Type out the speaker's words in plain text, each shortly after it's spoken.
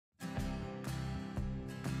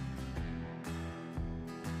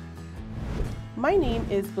My name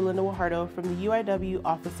is Belinda Guajardo from the UIW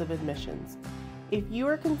Office of Admissions. If you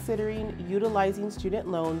are considering utilizing student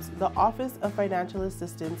loans, the Office of Financial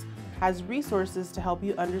Assistance has resources to help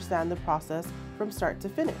you understand the process from start to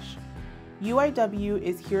finish. UIW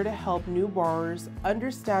is here to help new borrowers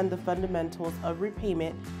understand the fundamentals of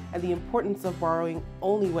repayment and the importance of borrowing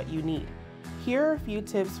only what you need. Here are a few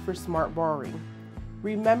tips for smart borrowing.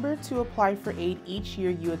 Remember to apply for aid each year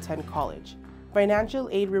you attend college. Financial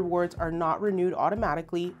aid rewards are not renewed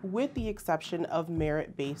automatically, with the exception of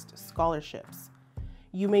merit-based scholarships.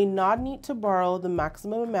 You may not need to borrow the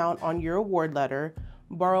maximum amount on your award letter.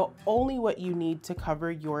 Borrow only what you need to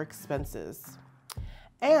cover your expenses.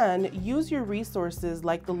 And use your resources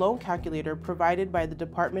like the loan calculator provided by the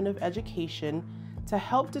Department of Education to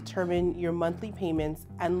help determine your monthly payments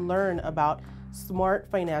and learn about smart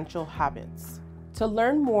financial habits. To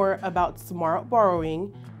learn more about smart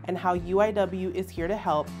borrowing and how UIW is here to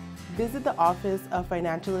help, visit the Office of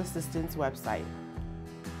Financial Assistance website.